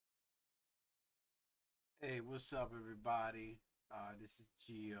Hey, what's up, everybody? This is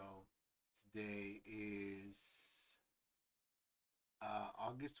GIO. Today is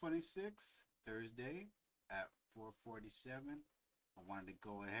August 26th, Thursday at 4:47. I wanted to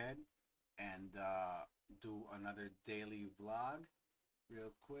go ahead and do another daily vlog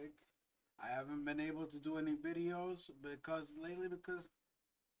real quick. I haven't been able to do any videos because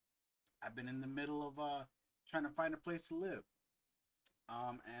I've been in the middle of trying to find a place to live.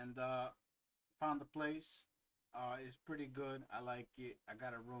 And found the place. It's pretty good. I like it. I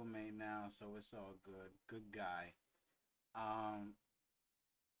got a roommate now, so it's all good. Good guy. Um,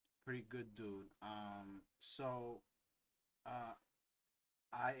 Pretty good dude. So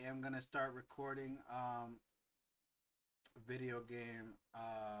I am gonna start recording video game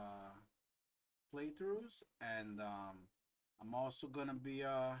playthroughs, and I'm also gonna be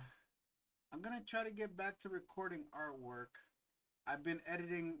I'm gonna try to get back to recording artwork. I've been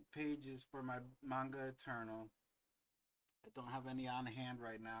editing pages for my manga Eternal. I don't have any on hand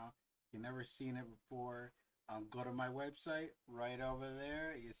right now. You've never seen it before. Go to my website right over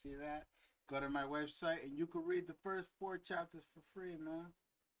there. You see that? Go to my website and you can read the first 4 chapters for free, man.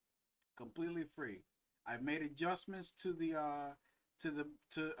 Completely free. I've made adjustments to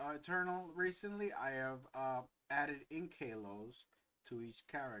Eternal recently. I have added ink halos to each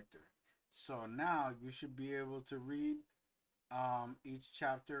character. So now you should be able to read each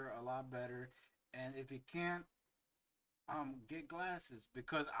chapter a lot better. And if you can't, get glasses,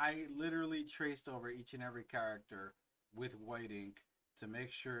 because I literally traced over each and every character with white ink to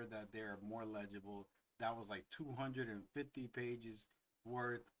make sure that they're more legible. That was like 250 pages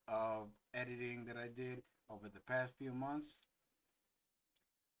worth of editing that I did over the past few months.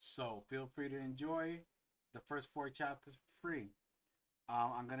 So feel free to enjoy the first 4 chapters for free.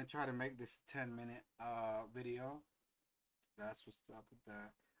 I'm gonna try to make this a 10-minute video. That's what's up with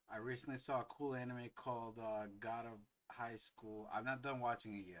that. I recently saw a cool anime called God of High School. I'm not done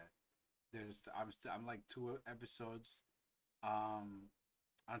watching it yet. I'm like 2 episodes. I'm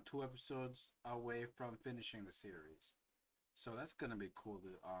 2 episodes away from finishing the series. So that's gonna be cool.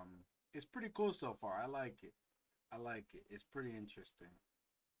 It's pretty cool so far. I like it. I like it. It's pretty interesting.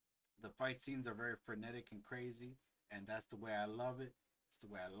 The fight scenes are very frenetic and crazy, and that's the way I love it. It's the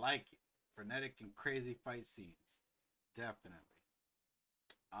way I like it. Frenetic and crazy fight scenes, definitely.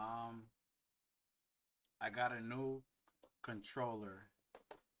 Um, I got a new controller.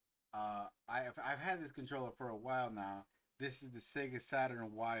 I've had this controller for a while now. This is the Sega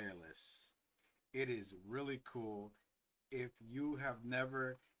Saturn Wireless. It is really cool. If you have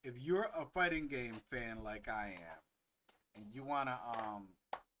never, if you're a fighting game fan like I am, and you wanna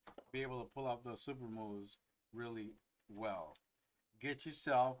be able to pull off those super moves really well, get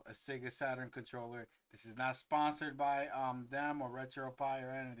yourself a Sega Saturn controller. This is not sponsored by them or RetroPie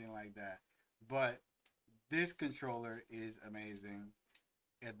or anything like that, but this controller is amazing.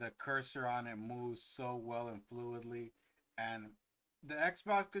 The cursor on it moves so well and fluidly, and the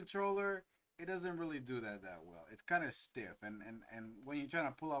Xbox controller, it doesn't really do that well. It's kind of stiff, and when you're trying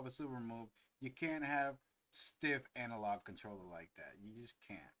to pull off a super move, you can't have stiff analog controller like that. You just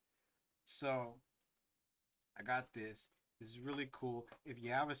can't. So I got this. This is really cool. If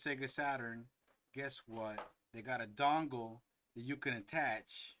you have a Sega Saturn, guess what? They got a dongle that you can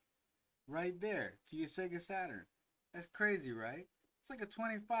attach right there to your Sega Saturn. That's crazy, right? It's like a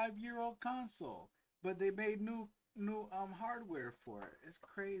 25-year-old console, but they made new hardware for it. It's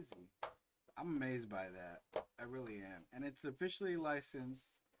crazy. I'm amazed by that. I really am. And it's officially licensed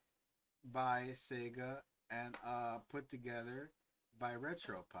by Sega and put together by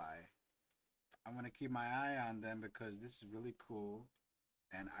RetroPie. I'm gonna keep my eye on them because this is really cool,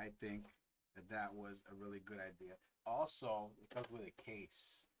 and I think that was a really good idea. Also, it comes with a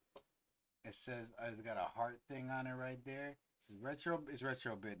case. It says it's got a heart thing on it right there. This is retro. It's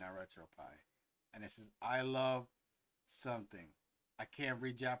retro bit, not retro pie. And it says I love something. I can't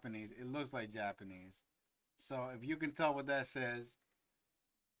read Japanese. It looks like Japanese. So if you can tell what that says,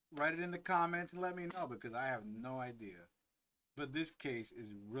 write it in the comments and let me know because I have no idea. But this case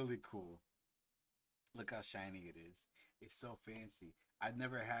is really cool. Look how shiny it is. It's so fancy. I've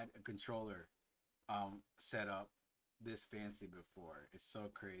never had a controller set up this fancy before. It's so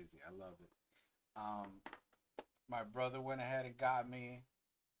crazy. I love it. Um, my brother went ahead and got me.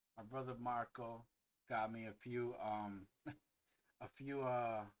 My brother Marco got me a few a few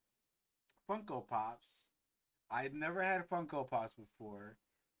Funko Pops. I'd never had Funko Pops before,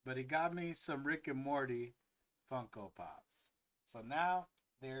 but he got me some Rick and Morty Funko Pops. So now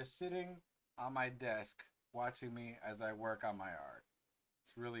they're sitting on my desk watching me as I work on my art.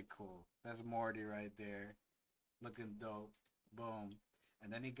 It's really cool. That's Morty right there, looking dope. Boom.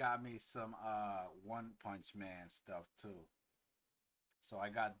 And then he got me some One Punch Man stuff too. So I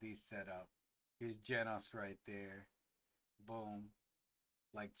got these set up. Here's Genos right there. Boom.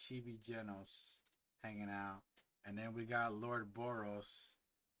 Like Chibi Genos hanging out. And then we got Lord Boros,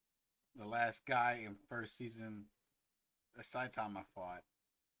 the last guy in first season the Saitama fought.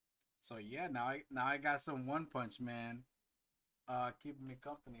 So yeah, now I got some One Punch Man keeping me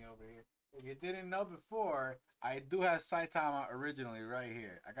company over here. If you didn't know before, I do have Saitama originally right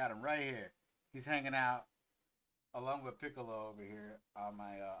here. I got him right here. He's hanging out along with Piccolo over here on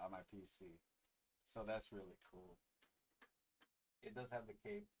my PC. So that's really cool. It does have the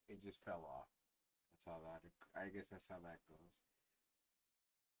cape. It just fell off. That's how that. I guess that's how that goes.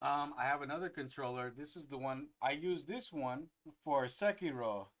 I have another controller. This is the one I use. This one for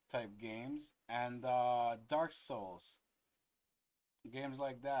Sekiro type games and Dark Souls games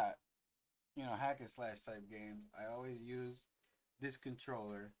like that. You know, hack and slash type games. I always use this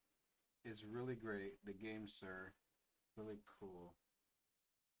controller. It's really great. The game, sir, really cool.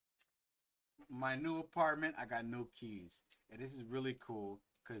 My new apartment, I got new keys, and this is really cool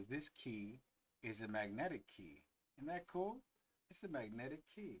because this key is a magnetic key. Isn't that cool? It's a magnetic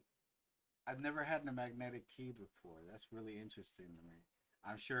key. I've never had a magnetic key before. That's really interesting to me.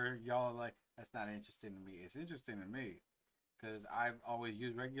 I'm sure y'all are like, that's not interesting to me. It's interesting to me because I've always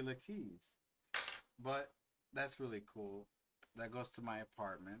used regular keys. But that's really cool. That goes to my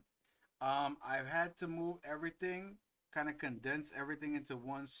apartment. I've had to move everything, kind of condense everything into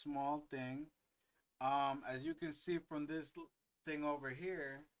one small thing. As you can see from this thing over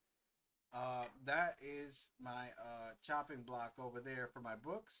here, that is my chopping block over there for my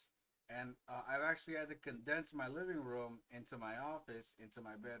books. And I've actually had to condense my living room into my office, into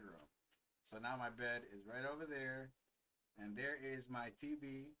my bedroom. So now my bed is right over there. And there is my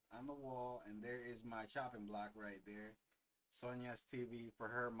TV on the wall. And there is my chopping block right there. Sonia's TV for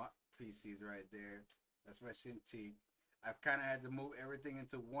her PCs right there. That's my Cintiq. I've kind of had to move everything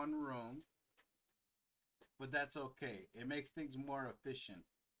into one room. But that's okay. It makes things more efficient.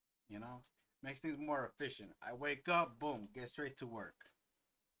 You know? Makes things more efficient. I wake up, boom, get straight to work.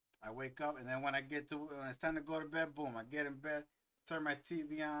 I wake up, and then when it's time to go to bed, boom, I get in bed, turn my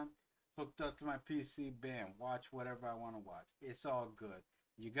TV on, hooked up to my PC, bam, watch whatever I want to watch. It's all good.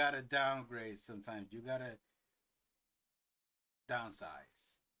 You gotta downgrade sometimes. You gotta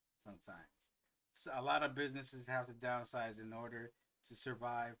downsize sometimes. So a lot of businesses have to downsize in order to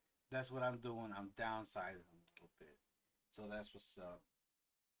survive. That's what I'm doing. I'm downsizing a little bit. So that's what's up.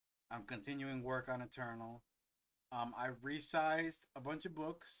 I'm continuing work on Eternal. I've resized a bunch of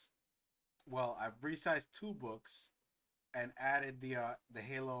books. Well, I've resized two books and added the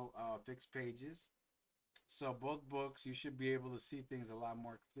Halo fixed pages. So both books, you should be able to see things a lot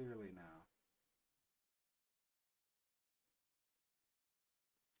more clearly now.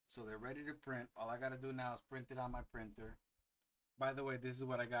 So they're ready to print. All I gotta do now is print it on my printer. By the way, this is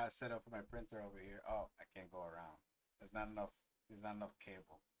what I got set up for my printer over here. Oh, I can't go around. There's not enough. There's not enough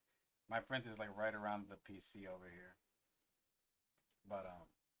cable. My printer's like right around the PC over here. But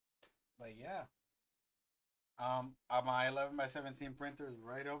yeah. My 11 by 17 printer is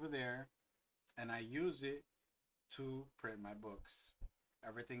right over there, and I use it to print my books.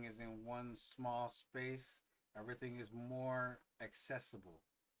 Everything is in one small space. Everything is more accessible,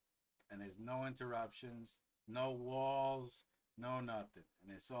 and there's no interruptions, no walls, no nothing,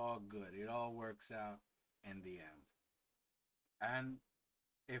 and it's all good. It all works out in the end. And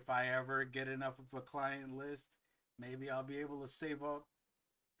if I ever get enough of a client list, maybe I'll be able to save up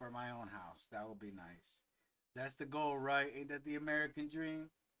for my own house. That would be nice. That's the goal, right? Ain't that the American dream?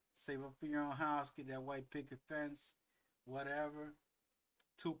 Save up for your own house, get that white picket fence, whatever.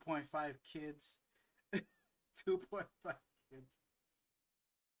 2.5 kids. 2.5 kids.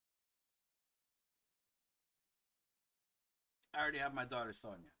 I already have my daughter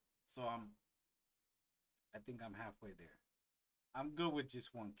Sonia. So I think I'm halfway there. I'm good with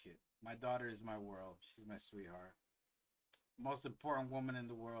just one kid. My daughter is my world. She's my sweetheart. Most important woman in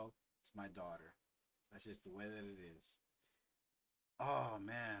the world is my daughter. That's just the way that it is. Oh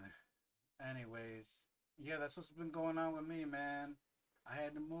man. Anyways, yeah, that's what's been going on with me, man. I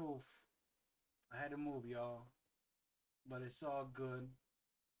had to move. I had to move, y'all. But it's all good.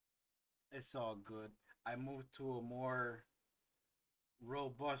 It's all good. I moved to a more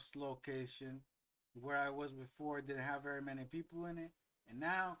robust location where I was before didn't have very many people in it. And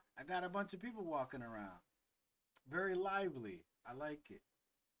now I got a bunch of people walking around. Very lively. I like it.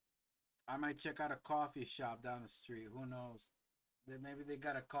 I might check out a coffee shop down the street. Who knows? Maybe they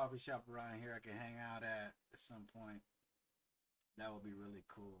got a coffee shop around here I can hang out at some point. That would be really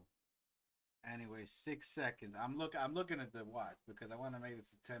cool. Anyway, 6 seconds. I'm looking at the watch because I want to make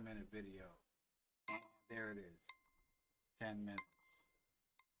this a 10-minute video. And there it is. 10 minutes.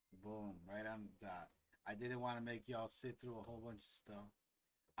 Boom, right on the dot. I didn't want to make y'all sit through a whole bunch of stuff.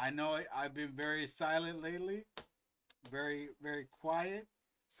 I know I've been very silent lately, very quiet.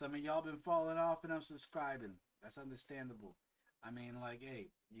 Some of y'all been falling off and unsubscribing. That's understandable. I mean, like, hey,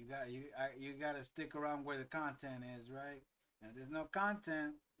 you got to stick around where the content is, right? And if there's no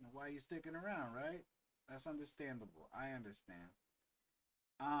content, why are you sticking around, right? That's understandable. I understand.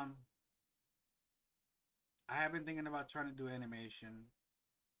 Um, I have been thinking about trying to do animation,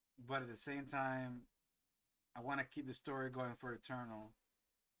 but at the same time, I want to keep the story going for Eternal,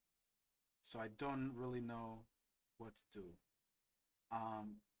 so I don't really know what to do.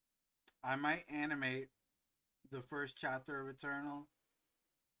 Um, I might animate the first chapter of Eternal,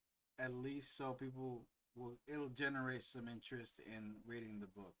 at least so people will, it'll generate some interest in reading the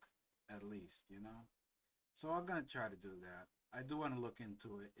book, at least, you know. So I'm gonna try to do that. I do want to look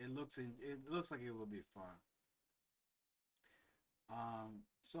into it. It looks like it will be fun.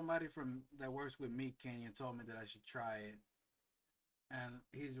 Somebody from that works with me, Kenyon, told me that I should try it, and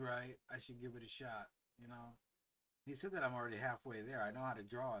he's right. I should give it a shot. You know, he said that I'm already halfway there. I know how to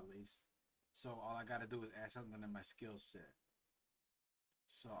draw at least, so all I got to do is add something in my skill set.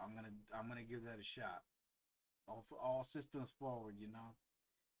 So I'm gonna give that a shot. All systems forward. You know.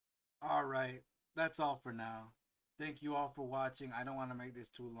 All right, that's all for now. Thank you all for watching. I don't want to make this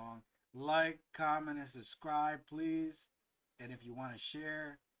too long. Like, comment, and subscribe, please. And if you want to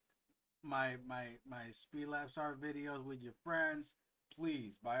share my Speed Labs art videos with your friends,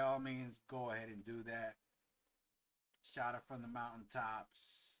 please, by all means, go ahead and do that. Shout it from the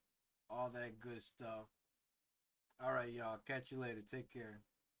mountaintops, all that good stuff. All right, y'all. Catch you later. Take care.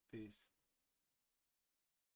 Peace.